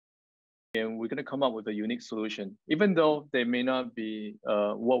and we're going to come up with a unique solution. Even though they may not be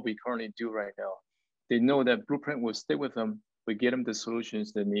what we currently do right now, they know that Blueprint will stay with them. We get them the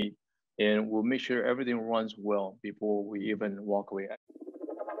solutions they need, and we'll make sure everything runs well before we even walk away.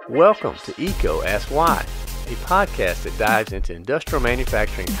 Welcome to EECO Ask Why, a podcast that dives into industrial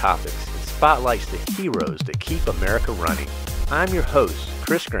manufacturing topics and spotlights the heroes that keep America running. I'm your host,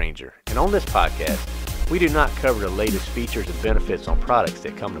 Chris Granger, and on this podcast, we do not cover the latest features and benefits on products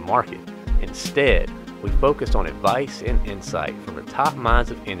that come to market. Instead, we focus on advice and insight from the top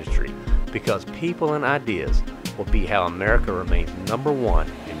minds of industry because people and ideas will be how America remains number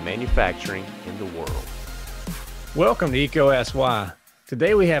one in manufacturing in the world. Welcome to EECO Ask Why.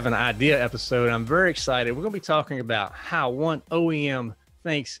 Today we have an idea episode. I'm very excited. We're going to be talking about how one OEM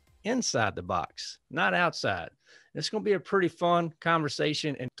thinks inside the box, not outside. It's going to be a pretty fun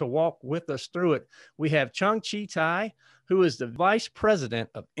conversation, and to walk with us through it, we have Chung-Chee Tai, who is the Vice President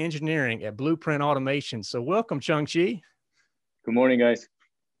of Engineering at Blueprint Automation. So welcome, Chung-Chee. Good morning, guys.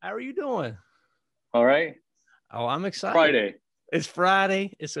 How are you doing? All right. Oh, I'm excited. Friday. It's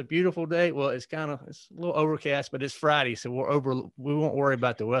Friday. It's a beautiful day. Well, it's a little overcast, but it's Friday, so we won't worry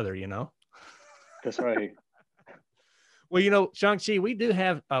about the weather, you know? That's right. Well, Chung-Chee, we do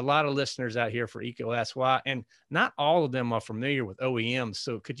have a lot of listeners out here for EECO Ask Why, and not all of them are familiar with OEMs.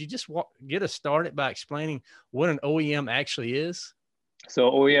 So could you just get us started by explaining what an OEM actually is? So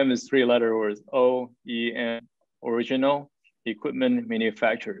OEM is three-letter words, OEM, original equipment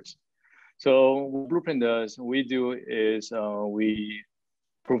manufacturers. So what Blueprint does, we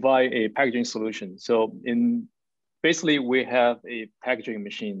provide a packaging solution. So basically we have a packaging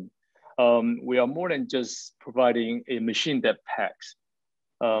machine. We are more than just providing a machine that packs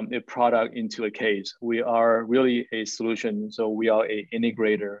a product into a case. We are really a solution. So we are an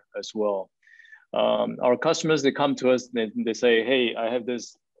integrator as well. Our customers, they come to us, they say, hey, I have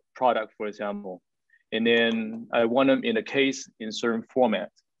this product, for example, and then I want them in a case in certain format.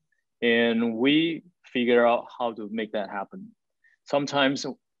 And we figure out how to make that happen. Sometimes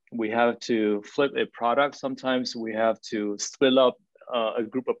we have to flip a product. Sometimes we have to split up a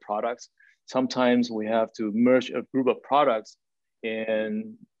group of products. Sometimes we have to merge a group of products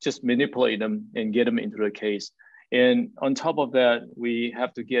and just manipulate them and get them into the case. And on top of that, we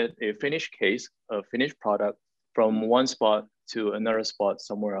have to get a finished case, a finished product from one spot to another spot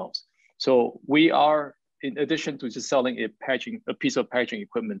somewhere else. So we are, in addition to just selling a piece of packaging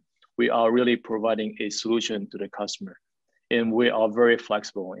equipment, we are really providing a solution to the customer. And we are very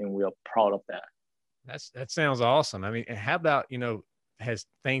flexible, and we are proud of that. That sounds awesome. I mean, how about, has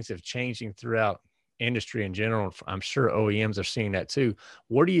things have changing throughout industry in general? I'm sure OEMs are seeing that too.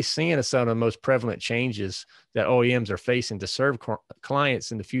 What are you seeing as some of the most prevalent changes that OEMs are facing to serve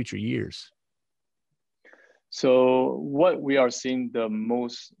clients in the future years? So what we are seeing the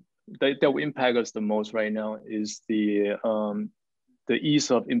most, that will impact us the most right now is the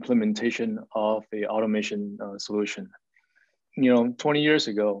ease of implementation of a automation solution. 20 years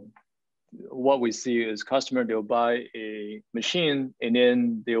ago, what we see is customer, they'll buy a machine and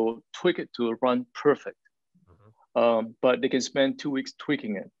then they'll tweak it to run perfect. But they can spend 2 weeks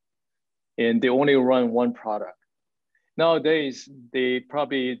tweaking it and they only run one product. Nowadays, they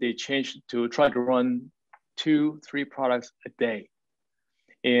change to try to run 2-3 products a day.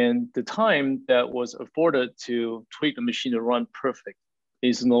 And the time that was afforded to tweak the machine to run perfect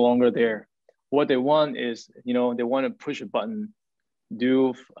is no longer there. What they want is, they want to push a button,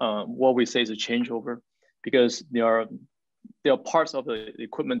 do what we say is a changeover, because there are parts of the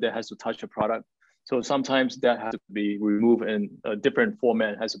equipment that has to touch a product. So sometimes that has to be removed and a different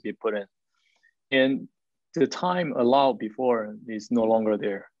format has to be put in. And the time allowed before is no longer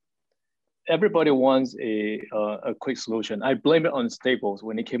there. Everybody wants a quick solution. I blame it on Staples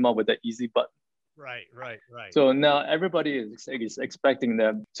when they came up with that easy button. Right. So now everybody is expecting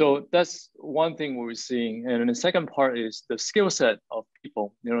that. So that's one thing we're seeing. And the second part is the skill set of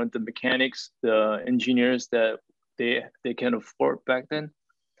people, the mechanics, the engineers that they can afford back then.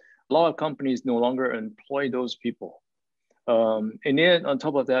 A lot of companies no longer employ those people. And then on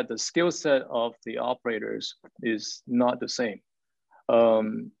top of that, the skill set of the operators is not the same. A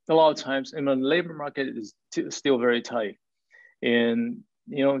lot of times, the labor market is still very tight. And,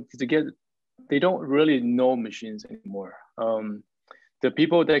 they don't really know machines anymore. The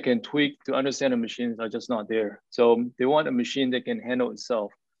people that can tweak to understand the machines are just not there. So they want a machine that can handle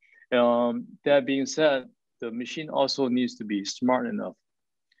itself. That being said, the machine also needs to be smart enough.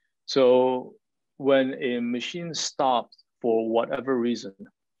 So when a machine stops for whatever reason,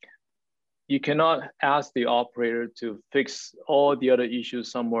 you cannot ask the operator to fix all the other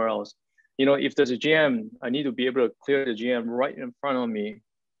issues somewhere else. If there's a jam, I need to be able to clear the jam right in front of me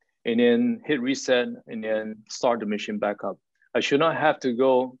and then hit reset and then start the machine back up. I should not have to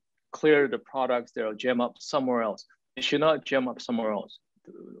go clear the products that are jam up somewhere else. It should not jam up somewhere else.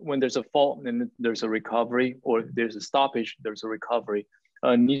 When there's a fault, then there's a recovery, or there's a stoppage, there's a recovery.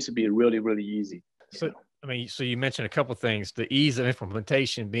 It needs to be really, really easy. So, I mean, so you mentioned a couple of things, the ease of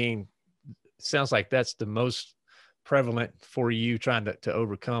implementation being, sounds like that's the most prevalent for you trying to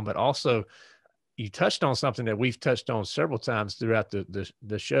overcome, but also you touched on something that we've touched on several times throughout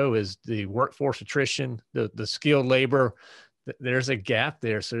the show is the workforce attrition, the skilled labor. There's a gap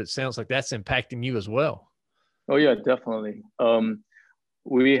there. So it sounds like that's impacting you as well. Oh yeah, definitely.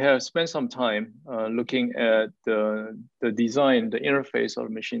 We have spent some time looking at the design, the interface of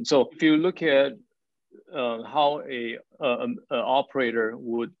the machine. So if you look at how an operator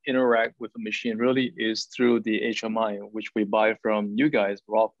would interact with a machine, really is through the HMI, which we buy from you guys,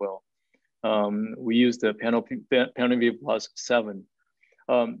 Rockwell. We use the PanelV Plus 7.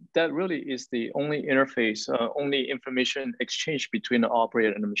 That really is the only interface, only information exchange between the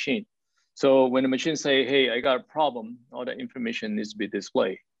operator and the machine. So when the machine say, hey, I got a problem, all that information needs to be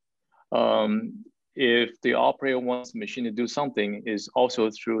displayed. If the operator wants the machine to do something, is also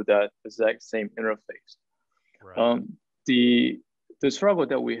through that exact same interface. Right. The struggle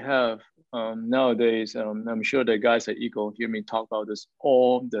that we have nowadays, I'm sure the guys at Eco hear me talk about this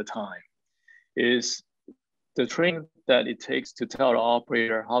all the time, is the training that it takes to tell the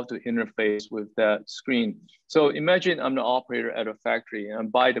operator how to interface with that screen. So imagine I'm the operator at a factory and I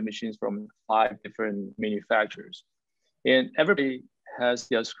buy the machines from 5 different manufacturers. And everybody has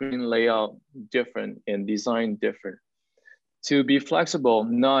their screen layout different and design different. To be flexible,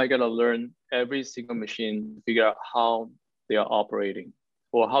 now I gotta learn every single machine to figure out how they are operating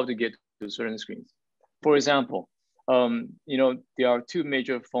or how to get to certain screens. For example, there are 2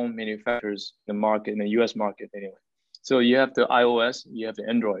 major phone manufacturers in the market, in the US market anyway. So you have the iOS, you have the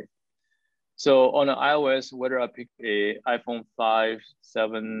Android. So on the iOS, whether I pick a iPhone 5,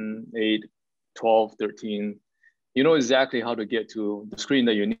 7, 8, 12, 13, you know exactly how to get to the screen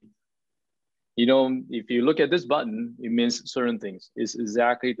that you need. You know, if you look at this button, it means certain things. It's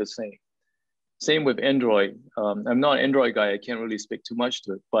exactly the same. Same with Android. I'm not an Android guy. I can't really speak too much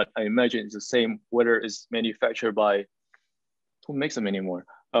to it, but I imagine it's the same, whether it's manufactured by, who makes them anymore?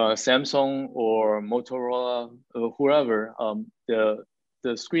 Samsung or Motorola, or whoever,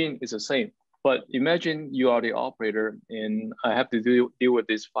 the screen is the same. But imagine you are the operator and I have to deal with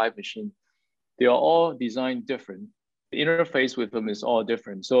these 5 machines. They are all designed different. The interface with them is all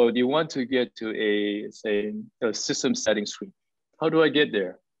different. So you want to get to a system setting screen. How do I get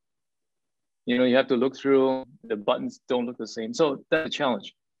there? You know, you have to look through, the buttons don't look the same. So that's a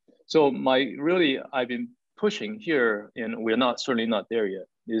challenge. So I've been pushing here, and we're certainly not there yet,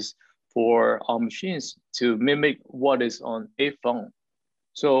 is for our machines to mimic what is on a phone.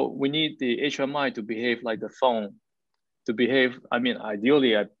 So we need the HMI to behave like the phone,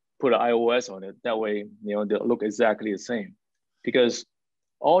 ideally I put an iOS on it. That way, they'll look exactly the same. Because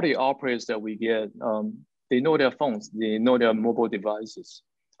all the operators that we get, they know their phones, they know their mobile devices.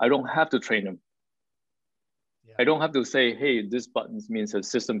 I don't have to train them. Yeah. I don't have to say, hey, this button means a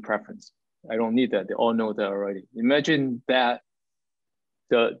system preference. I don't need that. They all know that already. Imagine that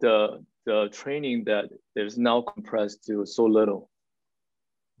the training that is now compressed to so little.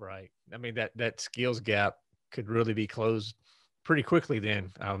 Right. I mean, that skills gap could really be closed pretty quickly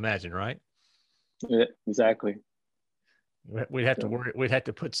then, I imagine, right? Yeah, exactly. We'd have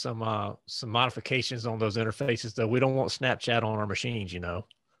to put some modifications on those interfaces, though. We don't want Snapchat on our machines,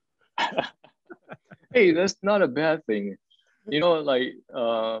 Hey, that's not a bad thing. Imagine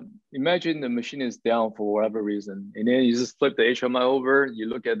the machine is down for whatever reason, and then you just flip the HMI over, you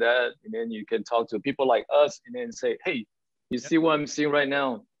look at that, and then you can talk to people like us and then say, hey, you see what I'm seeing right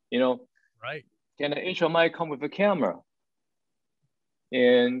now? Right. Can the HMI come with a camera?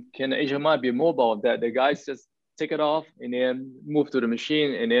 And can the HMI be mobile, that the guys just take it off and then move to the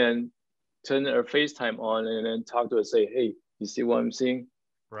machine and then turn their FaceTime on and then talk to it, say, hey, you see what I'm seeing?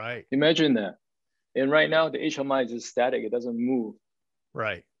 Right. Imagine that. And right now the HMI is just static. It doesn't move.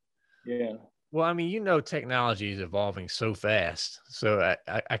 Right. Yeah. Well, I mean, technology is evolving so fast. So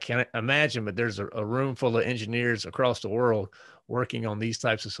I can't imagine, but there's a room full of engineers across the world working on these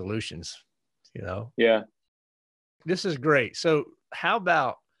types of solutions, Yeah. This is great. So how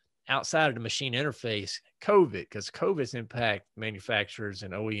about outside of the machine interface, COVID, because COVID's impact manufacturers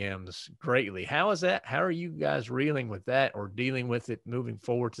and OEMs greatly. How is that? How are you guys reeling with that or dealing with it moving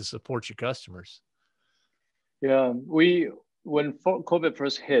forward to support your customers? Yeah, when COVID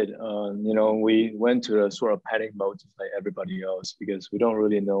first hit, we went to a sort of panic mode just like everybody else because we don't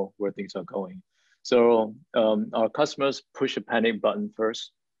really know where things are going. So our customers push the panic button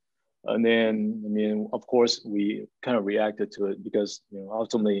first. And then, I mean, of course, we kind of reacted to it because,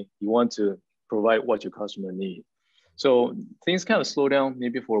 ultimately you want to provide what your customer need. So things kind of slow down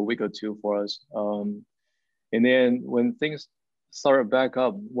maybe for a week or two for us. And then when things started back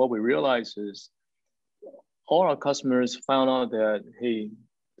up, what we realized is all our customers found out that, hey,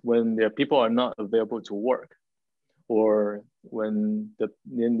 when their people are not available to work, or when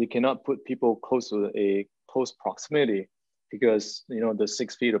then they cannot put people close to a close proximity because the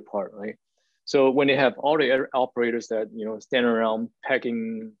 6 feet apart, right? So when they have all the operators that stand around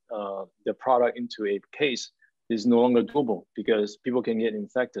packing the product into a case, is no longer doable because people can get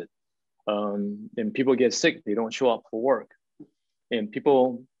infected, and people get sick. They don't show up for work, and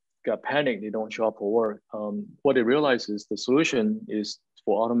people got panicked. They don't show up for work. What they realize is the solution is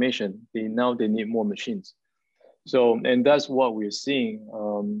for automation. They need more machines. So, and that's what we're seeing.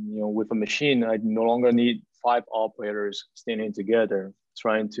 With a machine, I no longer need 5 operators standing together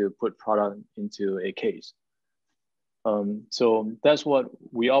trying to put product into a case. So that's what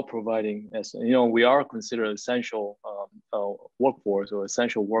we are providing. As we are considered essential workforce or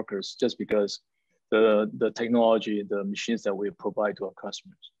essential workers just because the technology, the machines that we provide to our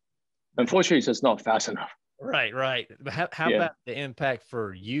customers. Unfortunately, it's just not fast enough. Right. But how about the impact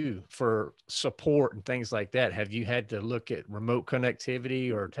for you for support and things like that? Have you had to look at remote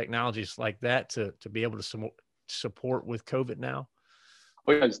connectivity or technologies like that to be able to support with COVID now?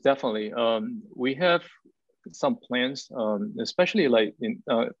 Oh, yes, definitely. We have some plans, especially like in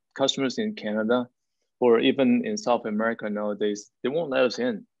customers in Canada or even in South America nowadays, they won't let us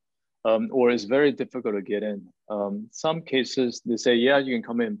in, or it's very difficult to get in. Some cases, they say, yeah, you can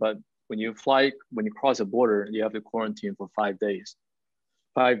come in, but when you cross a border, you have to quarantine for 5 days.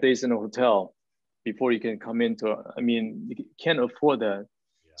 5 days in a hotel before you can come into. I mean, you can't afford that.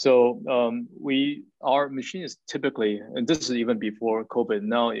 Yeah. So our machines typically, and this is even before COVID.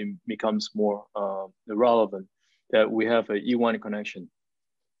 Now it becomes more relevant that we have an E1 connection.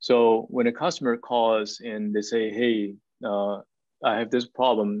 So when a customer calls and they say, "Hey, I have this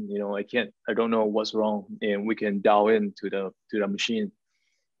problem. I don't know what's wrong," and we can dial in to the machine.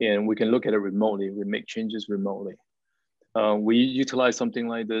 And we can look at it remotely. We make changes remotely. We utilize something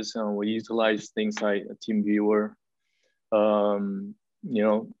like this. We utilize things like a TeamViewer,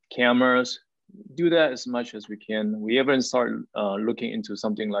 cameras. Do that as much as we can. We even start looking into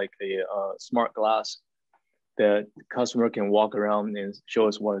something like a smart glass that the customer can walk around and show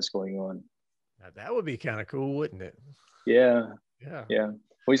us what is going on. Now, that would be kind of cool, wouldn't it? Yeah.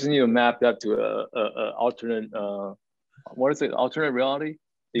 We just need to map that to a alternate. What is it? Alternate reality.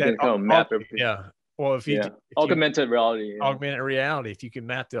 You can kind of map everything. Yeah. Well, augmented reality. Yeah. Augmented reality. If you can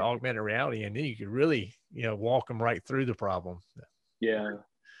map the augmented reality, and then you could really, walk them right through the problem. Yeah.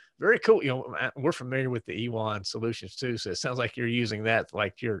 Very cool. We're familiar with the E1 solutions too. So it sounds like you're using that,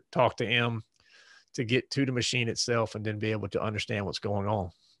 like you're talk to M to get to the machine itself and then be able to understand what's going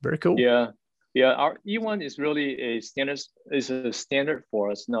on. Very cool. Yeah. Our E1 is really a standard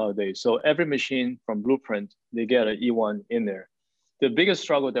for us nowadays. So every machine from Blueprint, they get an E1 in there. The biggest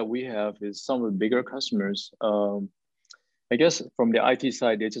struggle that we have is some of the bigger customers. I guess from the IT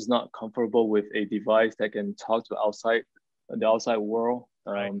side, they're just not comfortable with a device that can talk to the outside world.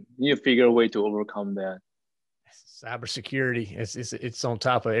 Right. You need to figure a way to overcome that. Cybersecurity, it's on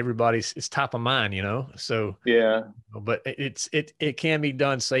top of everybody's. It's top of mind, So yeah, but it can be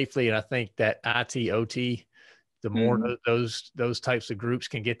done safely, and I think that IT OT, the more those types of groups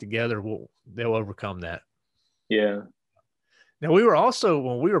can get together, they'll overcome that. Yeah. Now, we were also,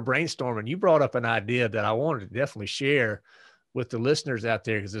 when we were brainstorming, you brought up an idea that I wanted to definitely share with the listeners out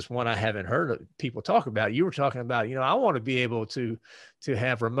there, because it's one I haven't heard of people talk about. You were talking about, I want to be able to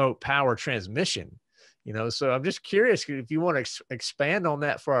have remote power transmission, so I'm just curious if you want to expand on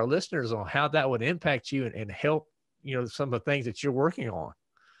that for our listeners on how that would impact you and help, some of the things that you're working on.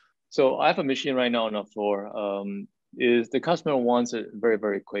 So I have a machine right now on the floor. Is the customer wants it very,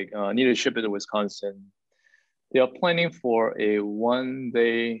 very quick. Need to ship it to Wisconsin. They are planning for a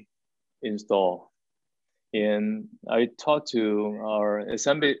 1-day install. And I talked to our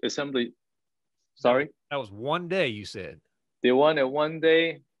assembly. Sorry? That was 1 day, you said. They want it 1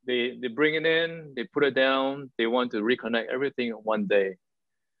 day. They bring it in, they put it down. They want to reconnect everything in 1 day.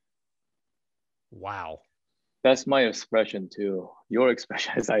 Wow. That's my expression too. Your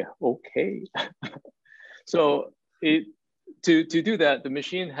expression is like, okay. So to do that, the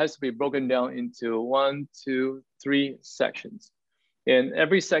machine has to be broken down into 1, 2, 3 sections. And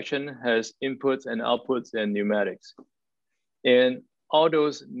every section has inputs and outputs and pneumatics. And all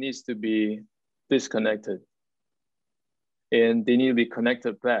those needs to be disconnected. And they need to be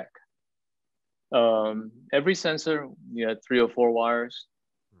connected back. Every sensor, you have 3 or 4 wires.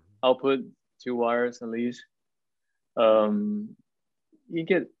 output, 2 wires at least. You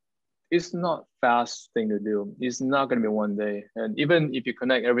get, it's not fast thing to do. It's not going to be one day. And even if you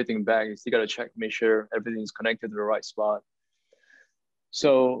connect everything back, you still got to check, make sure everything's connected to the right spot.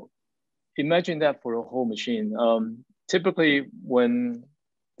 So imagine that for a whole machine. Typically, when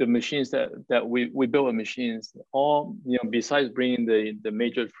the machines that we build machines, all, besides bringing the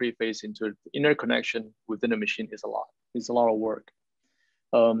major three phase into interconnection within the machine is a lot. It's a lot of work.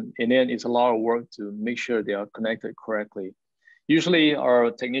 And then it's a lot of work to make sure they are connected correctly. Usually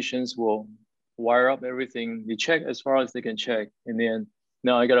our technicians will wire up everything. They check as far as they can check. And then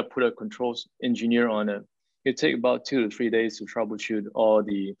now I got to put a controls engineer on it. It takes about 2 to 3 days to troubleshoot all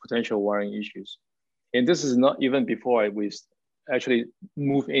the potential wiring issues. And this is not even before we actually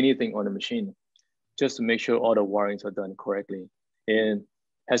move anything on the machine, just to make sure all the wirings are done correctly. And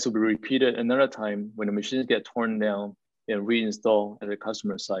has to be repeated another time when the machines get torn down and reinstalled at the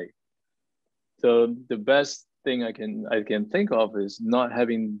customer site. So the best thing I can think of is not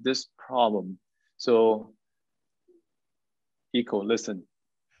having this problem. So Eco, listen,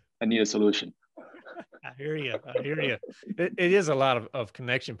 I need a solution. I hear you. I hear you. It is a lot of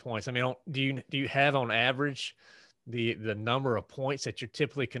connection points. I mean, do you have on average the number of points that you're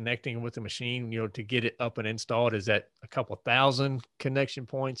typically connecting with the machine, to get it up and installed? Is that a couple thousand connection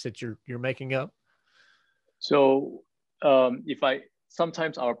points that you're making up? So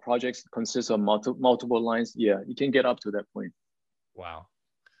sometimes our projects consist of multiple lines. Yeah, you can get up to that point. Wow.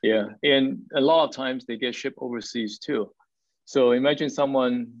 Yeah, and a lot of times they get shipped overseas too. So imagine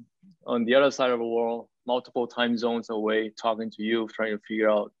someone on the other side of the world, multiple time zones away, talking to you, trying to figure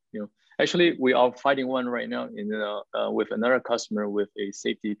out, actually we are fighting one right now with another customer with a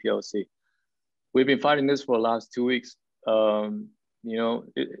safety PLC. We've been fighting this for the last 2 weeks. We're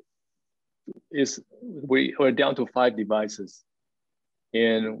down to 5 devices.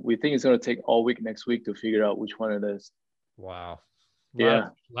 And we think it's going to take all week next week to figure out which one it is. Wow.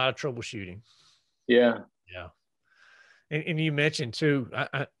 A lot of troubleshooting. Yeah. Yeah. And you mentioned too,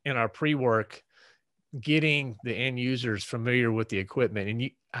 in our pre-work, getting the end users familiar with the equipment.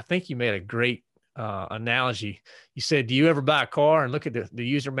 And I think you made a great analogy. You said, do you ever buy a car and look at the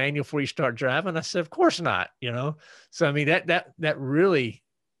user manual before you start driving? I said, of course not, So, I mean, that really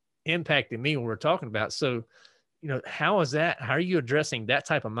impacted me when we're talking about. So, how are you addressing that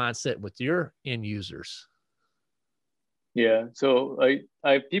type of mindset with your end users? Yeah, so I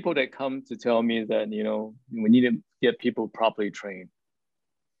have people that come to tell me that, we need to get people properly trained.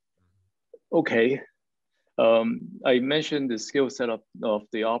 Okay. I mentioned the skill set of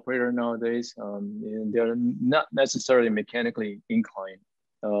the operator nowadays, and they're not necessarily mechanically inclined.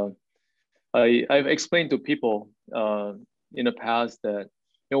 I've explained to people in the past that,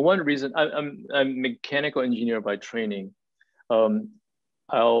 one reason I'm a mechanical engineer by training.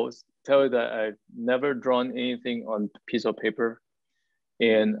 I'll tell you that I've never drawn anything on a piece of paper,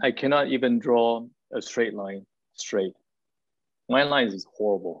 and I cannot even draw a straight line straight. My line is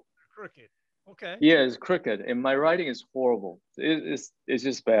horrible. Crooked. Okay. Yeah, it's crooked, and my writing is horrible. It's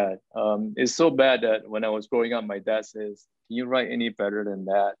just bad. It's so bad that when I was growing up, my dad says, "Can you write any better than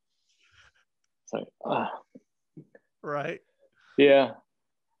that?" It's like, Right. Yeah.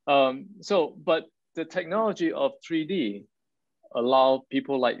 But the technology of 3D allow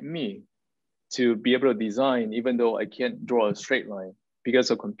people like me to be able to design, even though I can't draw a straight line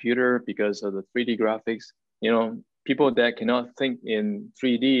because of computer, because of the 3D graphics. People that cannot think in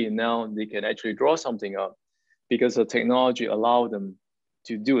 3D, now they can actually draw something up because the technology allow them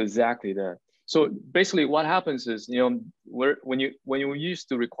to do exactly that. So basically what happens is, when you used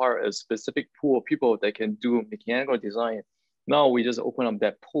to require a specific pool of people that can do mechanical design, now we just open up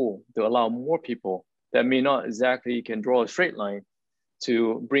that pool to allow more people that may not exactly can draw a straight line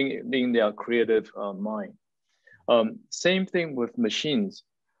to bring in their creative mind. Same thing with machines.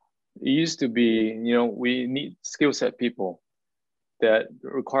 It used to be, we need skill set people that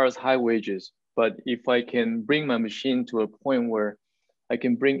requires high wages. But if I can bring my machine to a point where I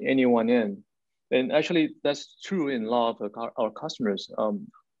can bring anyone in, and actually that's true in a lot of our customers,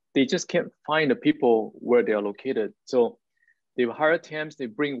 they just can't find the people where they are located. So they hire temps, they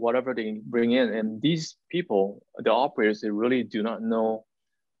bring whatever they bring in. And these people, the operators, they really do not know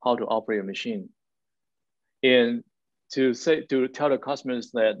how to operate a machine. And to tell the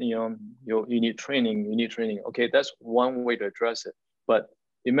customers that, you need training. Okay, that's one way to address it. But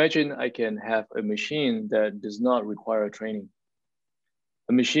imagine I can have a machine that does not require training.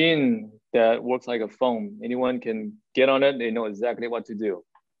 A machine that works like a phone. Anyone can get on it, they know exactly what to do.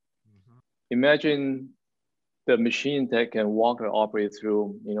 Mm-hmm. Imagine the machine that can walk or operate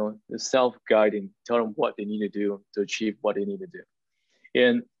through, the self-guiding, tell them what they need to do to achieve what they need to do.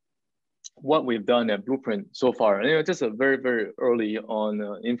 And what we've done at Blueprint so far, and just a very, very early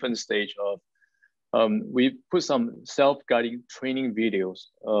on infant stage of, we put some self-guiding training videos.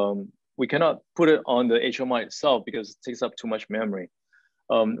 We cannot put it on the HMI itself because it takes up too much memory.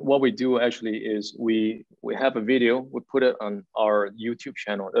 What we do actually is we have a video, we put it on our YouTube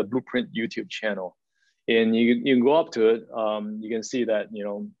channel, a Blueprint YouTube channel. And you can go up to it, you can see that,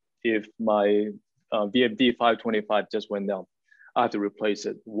 if my VFD 525 just went down, I have to replace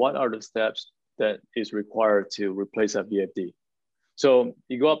it. What are the steps that is required to replace that VFD? So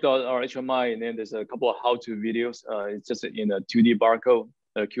you go up to our HMI, and then there's a couple of how-to videos. It's just in a 2D barcode,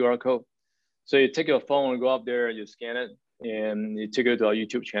 a QR code. So you take your phone and go up there, you scan it, and you take it to our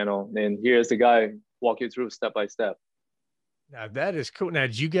YouTube channel. And here's the guy walk you through step by step. Now that is cool. Now,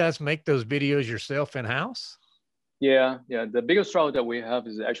 did you guys make those videos yourself in-house? Yeah. The biggest struggle that we have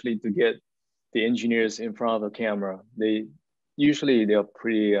is actually to get the engineers in front of the camera. They're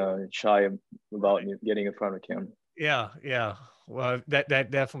pretty shy about getting in front of the camera. Yeah. Well, that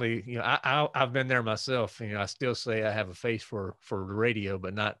definitely, I've been there myself. I still say I have a face for the radio,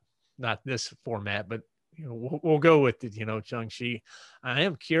 but not this format. But we'll go with it. Chung-Chee, I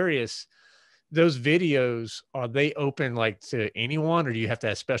am curious. Those videos, are they open like to anyone, or do you have to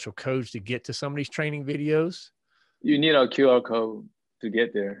have special codes to get to some of these training videos? You need a QR code to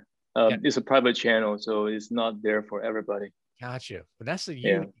get there. It's a private channel, so it's not there for everybody. Gotcha. But that's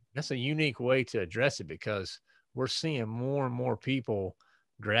a unique way to address it, because we're seeing more and more people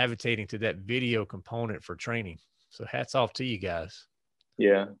gravitating to that video component for training. So hats off to you guys.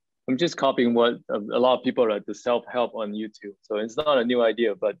 Yeah. I'm just copying what a lot of people are the self-help on YouTube. So it's not a new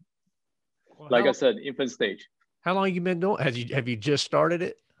idea, but like I said, infant stage. How long have you been doing? Have you just started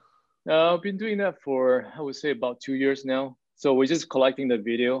it? I've been doing that for, I would say, about 2 years now. So we're just collecting the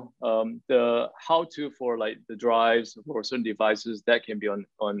video. The how-to for like the drives for certain devices, that can be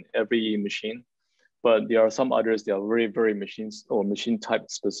on every machine. But there are some others that are very, very machines or machine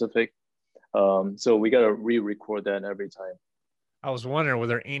type specific. So we got to re-record that every time. I was wondering, were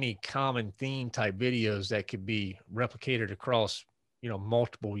there any common theme type videos that could be replicated across,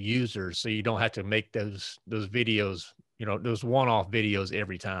 multiple users, so you don't have to make those videos, those one-off videos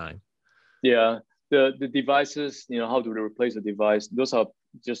every time? Yeah, the devices, how to replace the device, those are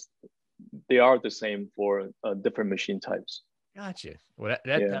they are the same for different machine types. Gotcha. Well,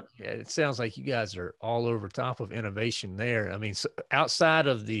 it sounds like you guys are all over top of innovation there. I mean, so outside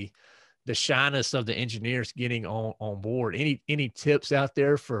of the shyness of the engineers getting on board, any tips out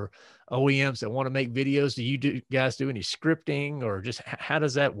there for OEMs that want to make videos? Do you guys do any scripting, or just how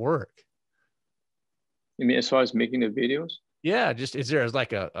does that work? You mean as far as making the videos? Yeah, just is there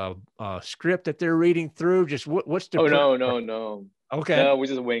like a script that they're reading through? Just what's the? Oh no. Okay. No, we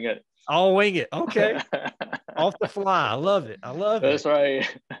just wing it. I'll wing it. Okay. Off the fly. I love it. That's right.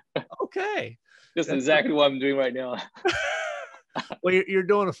 Okay. That's exactly what I'm doing right now. Well, you're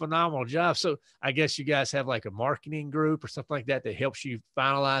doing a phenomenal job. So I guess you guys have like a marketing group or something like that helps you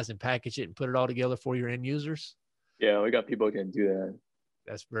finalize and package it and put it all together for your end users. Yeah, we got people who can do that.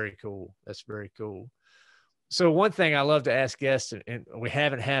 That's very cool. So one thing I love to ask guests, and we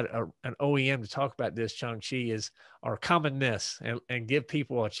haven't had an OEM to talk about this, Chung-Chee, is our commonness, and give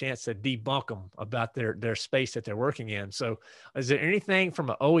people a chance to debunk them about their space that they're working in. So is there anything from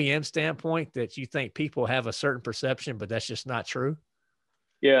an OEM standpoint that you think people have a certain perception, but that's just not true?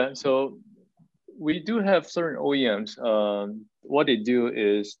 Yeah, so we do have certain OEMs. What they do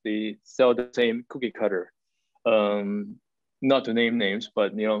is they sell the same cookie cutter. Not to name names,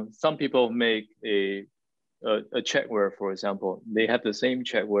 but some people make a checkware, for example. They have the same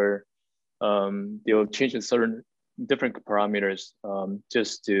checkware. They'll change a certain different parameters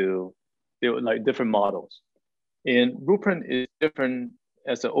they're like different models. And Blueprint is different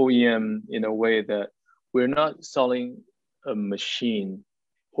as an OEM in a way that we're not selling a machine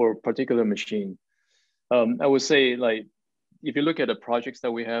or a particular machine. I would say, like, if you look at the projects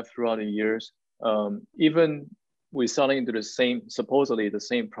that we have throughout the years, even we're selling to supposedly the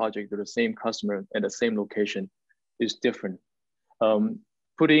same project to the same customer at the same location is different.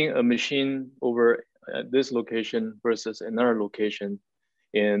 Putting a machine over at this location versus another location,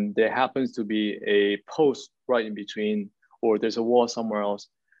 and there happens to be a post right in between, or there's a wall somewhere else,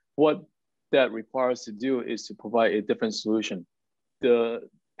 what that requires to do is to provide a different solution. The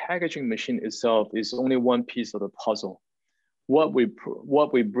packaging machine itself is only one piece of the puzzle. What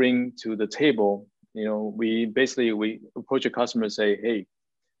we bring to the table, we approach a customer and say, hey,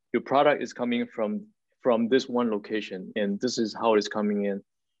 your product is coming from this one location, and this is how it's coming in.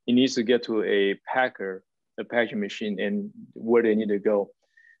 It needs to get to a packaging machine, and where they need to go.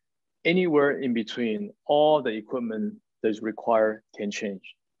 Anywhere in between, all the equipment that's required can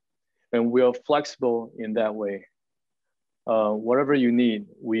change. and we are flexible in that way. Whatever you need,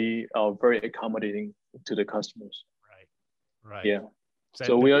 we are very accommodating to the customers. Right. Yeah.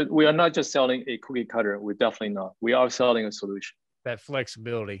 So we are not just selling a cookie cutter. We're definitely not. We are selling a solution. That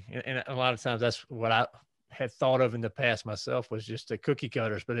flexibility, and a lot of times that's what I had thought of in the past myself, was just the cookie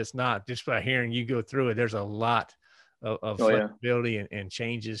cutters, but it's not. Just by hearing you go through it, there's a lot of flexibility and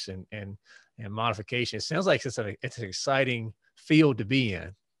changes and modification. It sounds like it's an exciting field to be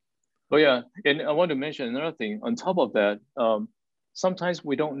in. Oh yeah, and I want to mention another thing. On top of that, sometimes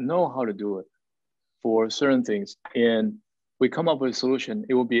we don't know how to do it for certain things, and we come up with a solution.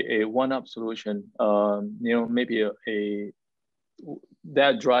 It will be a one-up solution. Maybe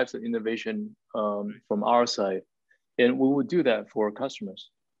that drives the innovation from our side, and we will do that for customers.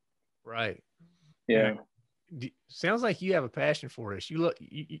 Right. Yeah. Sounds like you have a passion for this.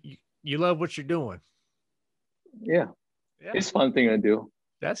 You love what you're doing. Yeah. It's a fun thing to do.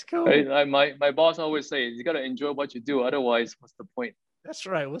 That's cool. My boss always says, you got to enjoy what you do. Otherwise, what's the point? That's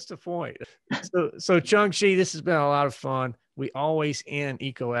right. What's the point? So Chung-Chee, this has been a lot of fun. We always end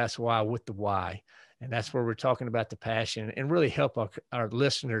EECO Ask Why with the why. And that's where we're talking about the passion and really help our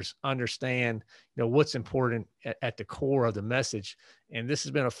listeners understand, what's important at the core of the message. And this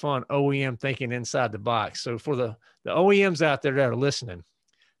has been a fun OEM thinking inside the box. So for the OEMs out there that are listening,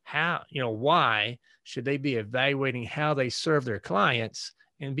 why should they be evaluating how they serve their clients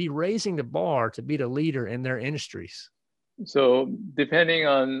and be raising the bar to be the leader in their industries? So depending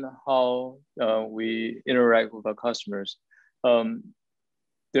on how we interact with our customers,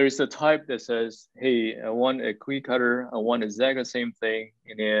 there is a type that says, hey, I want a cookie cutter, I want exactly the same thing.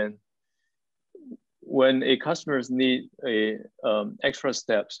 And then when a customers need extra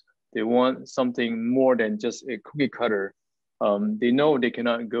steps, they want something more than just a cookie cutter. They know they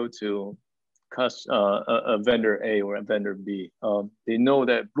cannot go to a vendor A or a vendor B. They know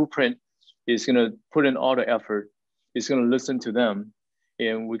that Blueprint is going to put in all the effort, is going to listen to them,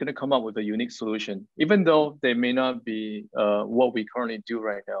 and we're going to come up with a unique solution. Even though they may not be what we currently do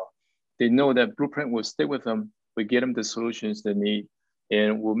right now, they know that Blueprint will stick with them. We get them the solutions they need,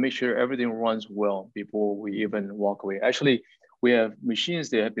 and we'll make sure everything runs well before we even walk away. Actually, we have machines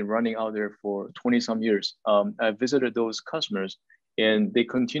that have been running out there for 20 some years. I visited those customers and they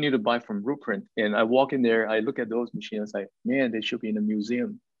continue to buy from Blueprint. And I walk in there, I look at those machines, like, man, they should be in a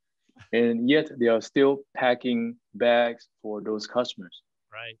museum. And yet they are still packing bags for those customers.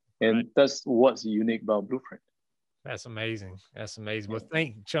 Right. And that's what's unique about Blueprint. That's amazing. That's amazing. Well,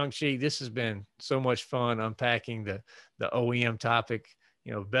 thank you, Chung-Chee. This has been so much fun unpacking the OEM topic.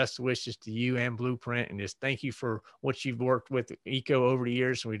 Best wishes to you and Blueprint, and just thank you for what you've worked with EECO over the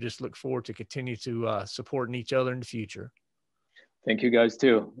years. And we just look forward to continue to supporting each other in the future. Thank you guys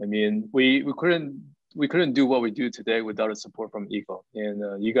too. I mean, we couldn't do what we do today without the support from EECO,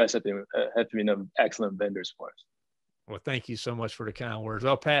 and you guys have been excellent vendors for us. Well, thank you so much for the kind words.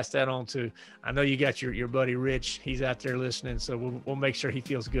 I'll pass that on to, I know you got your buddy Rich. He's out there listening, so we'll make sure he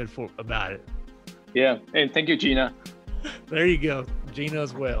feels good about it. Yeah, and thank you, Gina. There you go, Gina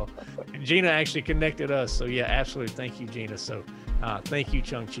as well. And Gina actually connected us, so yeah, absolutely. Thank you, Gina. So thank you,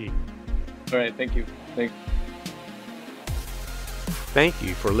 Chung-Chee. All right, thank you. Thank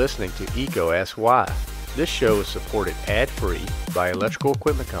you for listening to EECO Ask Why. This show is supported ad-free by Electrical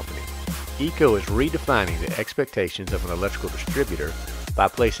Equipment Company. EECO is redefining the expectations of an electrical distributor by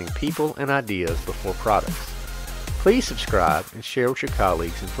placing people and ideas before products. Please subscribe and share with your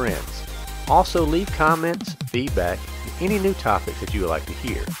colleagues and friends. Also, leave comments, feedback, and any new topics that you would like to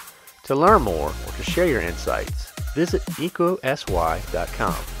hear. To learn more or to share your insights, visit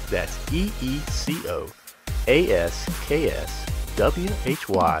eecoswhy.com. That's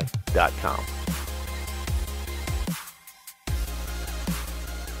EECOASKSWHY.com.